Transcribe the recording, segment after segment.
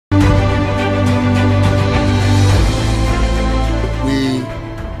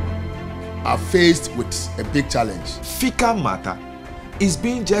faced with a big challenge. Fecal matter is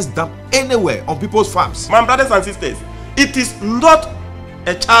being just dumped anywhere on people's farms. My brothers and sisters, it is not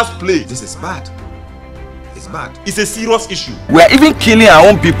a child's play. This is bad. It's bad. It's a serious issue. We are even killing our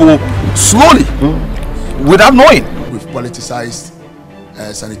own people slowly, without knowing. We've politicized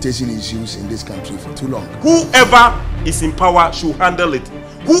sanitation issues in this country for too long. Whoever is in power should handle it.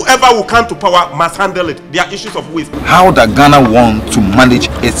 Whoever will come to power must handle it. There are issues of waste. How does Ghana want to manage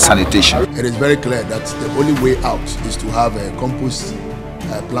its sanitation? It is very clear that the only way out is to have a compost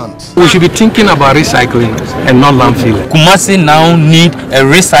plant. We should be thinking about recycling and not landfill. Kumasi now need a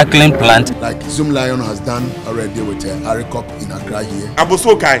recycling plant. Like Zoomlion has done already with Aricop in Accra here.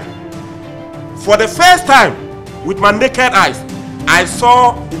 Abosokai, for the first time with my naked eyes, I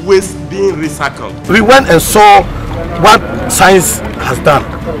saw waste being recycled. We went and saw what science has done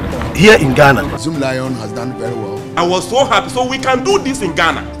here in Ghana. Zoomlion has done very well. I was so happy. So we can do this in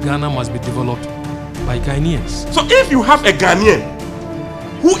Ghana. Ghana must be developed by Ghanaians. So if you have a Ghanaian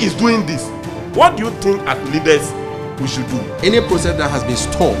who is doing this, what do you think as leaders we should do? Any process that has been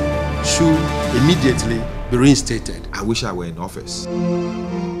stopped should immediately be reinstated. I wish I were in office.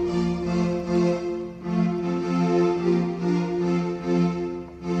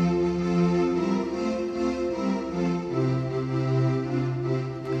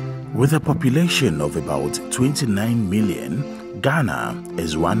 With a population of about 29 million, Ghana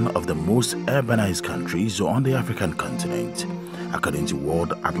is one of the most urbanized countries on the African continent. According to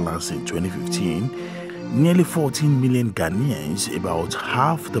World Atlas in 2015, nearly 14 million Ghanaians, about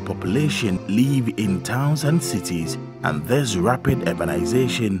half the population, live in towns and cities, and this rapid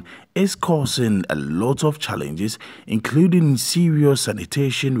urbanization is causing a lot of challenges, including serious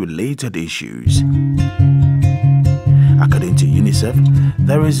sanitation-related issues. According to UNICEF,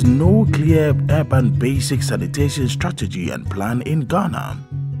 there is no clear urban basic sanitation strategy and plan in Ghana.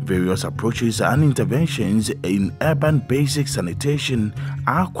 Various approaches and interventions in urban basic sanitation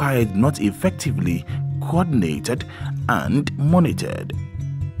are quite not effectively coordinated and monitored.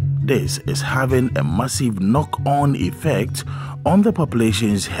 This is having a massive knock-on effect on the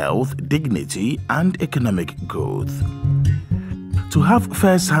population's health, dignity, and economic growth. To have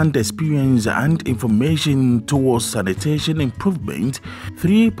first-hand experience and information towards sanitation improvement,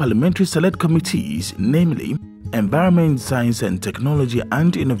 3 parliamentary select committees, namely Environment, Science and Technology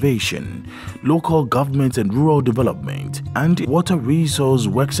and Innovation, Local Government and Rural Development, and Water Resource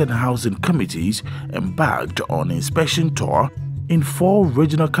Works and Housing Committees, embarked on inspection tour in 4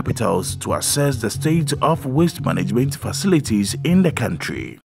 regional capitals to assess the state of waste management facilities in the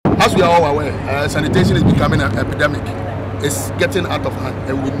country. As we are all aware, sanitation is becoming an epidemic. It's getting out of hand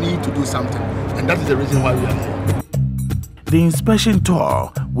and we need to do something, and that is the reason why we are here. The inspection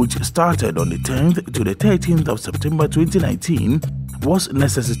tour, which started on the 10th to the 13th of September 2019, was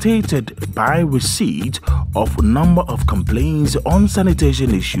necessitated by receipt of a number of complaints on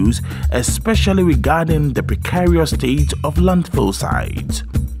sanitation issues, especially regarding the precarious state of landfill sites.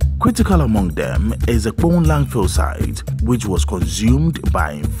 Critical among them is the Kpong landfill site, which was consumed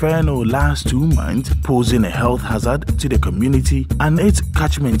by inferno last 2 months, posing a health hazard to the community and its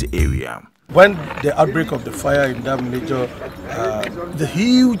catchment area. When the outbreak of the fire in that major, the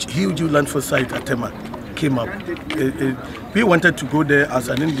huge landfill site at Tema came up, we wanted to go there as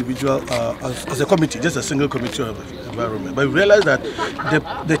an individual, as a committee, just a single committee of environment. But we realized that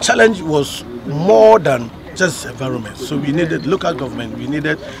the challenge was more than just environment. So we needed local government, we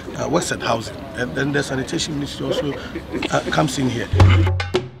needed works and housing, and then the sanitation ministry also comes in here.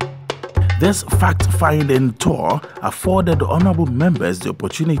 This fact-finding tour afforded honorable members the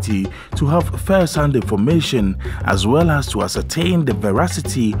opportunity to have first-hand information as well as to ascertain the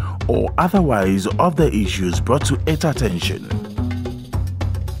veracity or otherwise of the issues brought to its attention.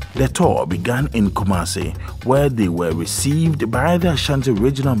 The tour began in Kumasi, where they were received by the Ashanti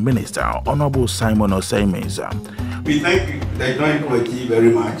Regional Minister, Honorable Simon Osei-Mensah. We thank the Joint Committee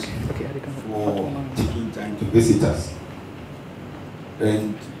very much for taking time to visit us.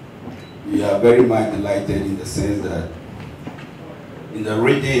 And we are very much delighted in the sense that in the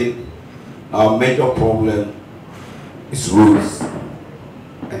region, our major problem is roads.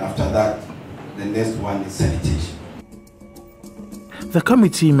 And after that, the next one is sanitation. The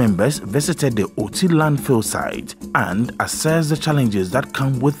committee members visited the Oti landfill site and assessed the challenges that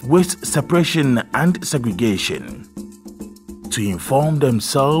come with waste separation and segregation. To inform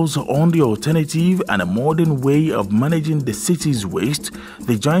themselves on the alternative and a modern way of managing the city's waste,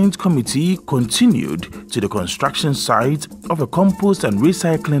 the Joint Committee continued to the construction site of a compost and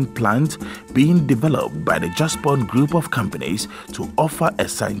recycling plant being developed by the Jaspon Group of companies to offer a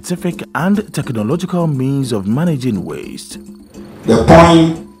scientific and technological means of managing waste. The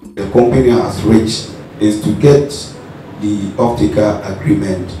point the company has reached is to get the off-taker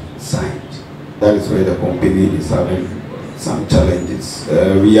agreement signed. That is where the company is having some challenges.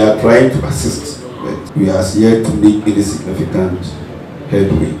 We are trying to assist, but we are yet to make any significant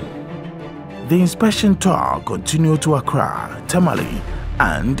headway. The inspection tour continued to Accra, Tamale,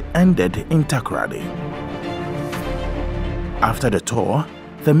 and ended in Takoradi. After the tour,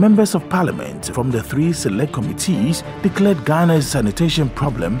 the members of parliament from the 3 select committees declared Ghana's sanitation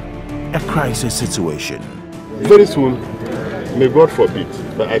problem a crisis situation. Very soon, may God forbid,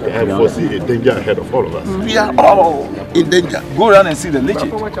 but I foresee a danger ahead of all of us. We are all in danger. Go around and see the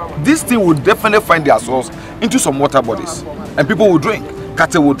leachate. This thing will definitely find their source into some water bodies, and people will drink,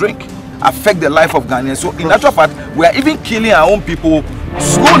 cattle will drink, affect the life of Ghanaians. So in actual fact, we are even killing our own people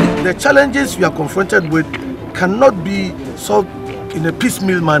slowly. The challenges we are confronted with cannot be solved in a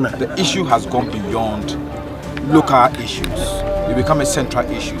piecemeal manner. The issue has gone beyond local issues. It become a central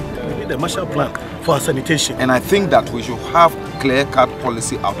issue. We need a Marshall Plan for our sanitation. And I think that we should have clear-cut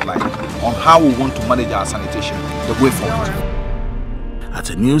policy outline on how we want to manage our sanitation the way forward. At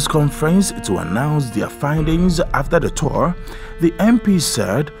a news conference to announce their findings after the tour, the MP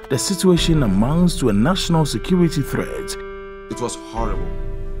said the situation amounts to a national security threat. It was horrible.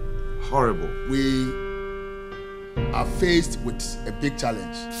 Horrible. We are faced with a big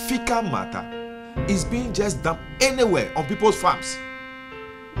challenge. Fecal matter is being just dumped anywhere on people's farms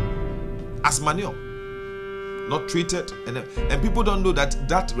as manure, not treated, and people don't know that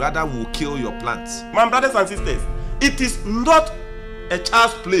that rather will kill your plants. My brothers and sisters, it is not a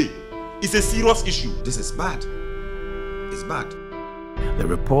child's play. It's a serious issue. This is bad. It's bad. The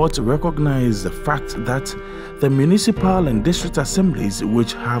report recognized the fact that the municipal and district assemblies,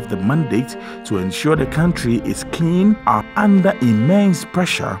 which have the mandate to ensure the country is clean, are under immense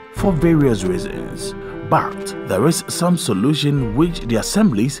pressure for various reasons. But there is some solution which the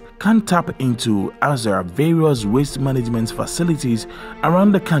assemblies can tap into, as there are various waste management facilities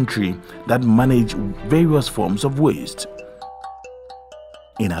around the country that manage various forms of waste.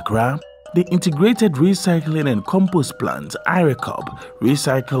 In Accra, the Integrated Recycling and Compost Plant, IRECOP,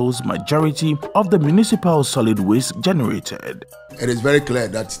 recycles majority of the municipal solid waste generated. It is very clear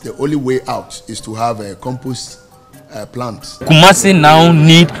that the only way out is to have a compost plant. Kumasi now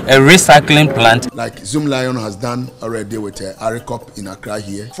need a recycling plant. Like Zoomlion has done already with IRECOP in Accra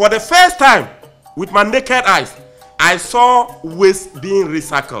here. For the first time, with my naked eyes, I saw waste being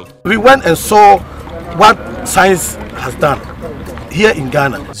recycled. We went and saw what science has done here in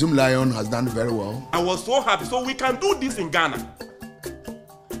Ghana. Zoomlion has done very well. I was so happy. So we can do this in Ghana.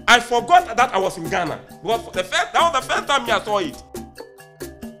 I forgot that I was in Ghana. Because that was the first time I saw it.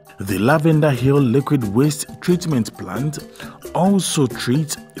 The Lavender Hill Liquid Waste Treatment Plant also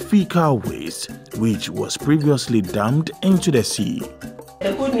treats fecal waste, which was previously dumped into the sea.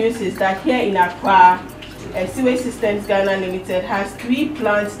 The good news is that here in Accra, Sewage Systems Ghana Limited has 3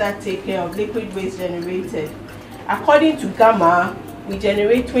 plants that take care of liquid waste generated. According to Gamma, we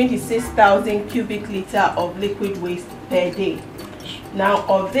generate 26,000 cubic liters of liquid waste per day. Now,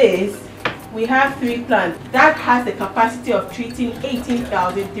 of this, we have 3 plants that has the capacity of treating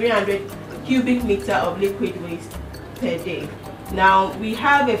 18,300 cubic meters of liquid waste per day. Now, we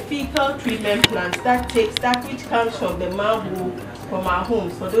have a fecal treatment plant that takes that which comes from the manhole from our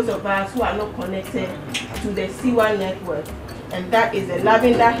homes, for those of us who are not connected to the C1 network. And that is the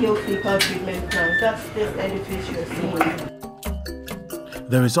Lavender Hill Fecal Treatment Plant. That's this edifice you're seeing.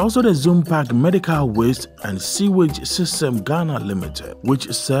 There is also the Zoom Park Medical Waste and Sewage System Ghana Limited, which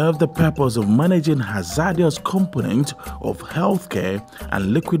serve the purpose of managing hazardous components of healthcare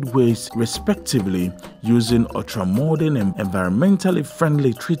and liquid waste respectively, using ultramodern and environmentally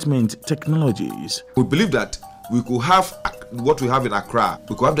friendly treatment technologies. We believe that we could have what we have in Accra.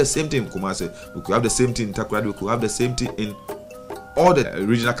 We could have the same thing in Kumasi. We could have the same thing in Takoradi. We could have the same thing in all the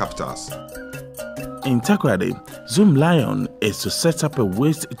regional capitals. In Takoradi, Zoomlion is to set up a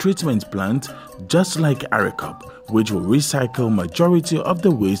waste treatment plant just like IRECOP, which will recycle majority of the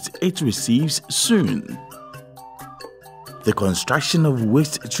waste it receives soon. The construction of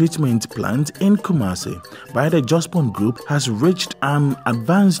waste treatment plant in Kumasi by the Jospon Group has reached an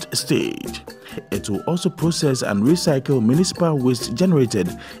advanced stage. It will also process and recycle municipal waste generated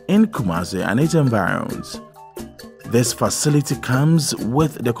in Kumasi and its environs. This facility comes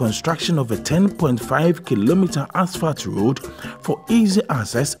with the construction of a 10.5-kilometer asphalt road for easy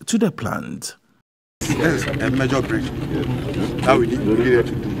access to the plant. Yes, a major bridge. Now we need to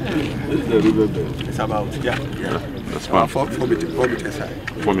do. It's about, yeah. That's fine. 4 meters high.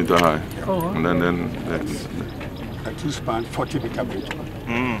 4 meter high. Oh. And then that's a 2-span 40-meter bridge.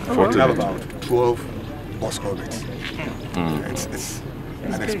 40. We have about 12 bus culverts. It's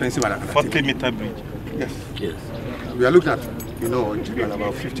an expensive and 40-meter bridge. Yes. Yes. We are looking at,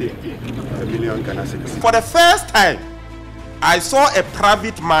 about 50 million Ghana cedis. For the first time, I saw a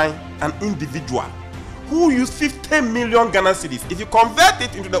private mine, an individual, who used 50 million Ghana cedis. If you convert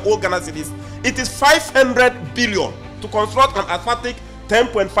it into the old Ghana cedis, it is 500 billion to construct an asphaltic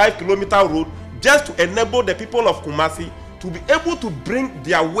 10.5 kilometer road just to enable the people of Kumasi to be able to bring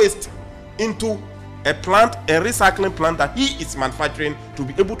their waste into a plant, a recycling plant that he is manufacturing to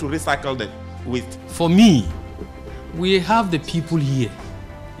be able to recycle the waste. For me, we have the people here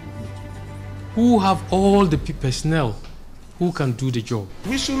who have all the personnel who can do the job.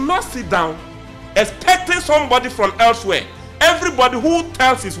 We should not sit down expecting somebody from elsewhere. Everybody who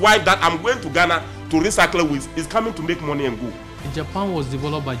tells his wife that I'm going to Ghana to recycle waste is coming to make money and go. Japan was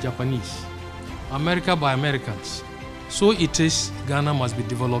developed by Japanese, America by Americans. So it is Ghana must be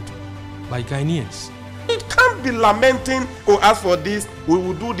developed by Ghanaians. It can't be lamenting, oh, as for this, we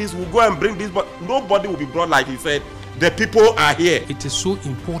will do this, we'll go and bring this, but nobody will be brought like he said. The people are here. It is so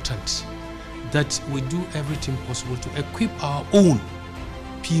important that we do everything possible to equip our own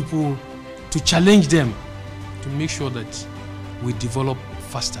people, to challenge them, to make sure that we develop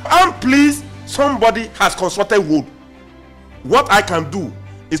faster. I'm pleased somebody has constructed wood. What I can do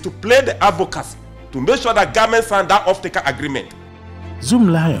is to play the advocacy to make sure that government sign that off-taker agreement.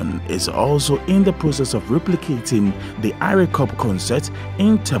 Zoomlion is also in the process of replicating the IRECOP concert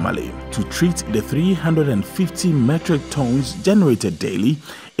in Tamale to treat the 350 metric tons generated daily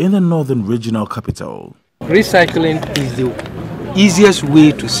in the northern regional capital. Recycling is the easiest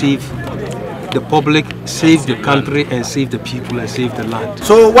way to save the public, save the country, and save the people, and save the land.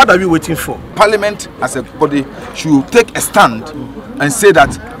 So what are we waiting for? Parliament as a body should take a stand and say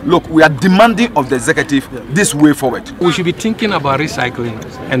that, look, we are demanding of the executive this way forward. We should be thinking about recycling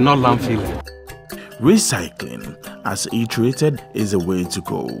and not landfill. Recycling, as iterated, is the way to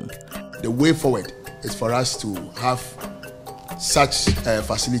go. The way forward is for us to have such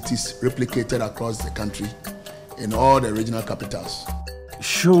facilities replicated across the country in all the regional capitals.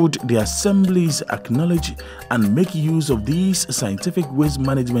 Should the assemblies acknowledge and make use of this scientific waste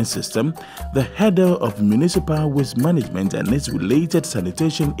management system, the header of municipal waste management and its related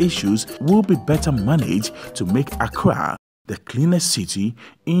sanitation issues will be better managed to make Accra the cleanest city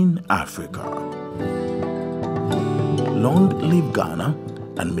in Africa. Long live Ghana,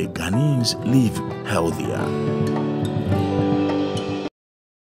 and may Ghanaians live healthier.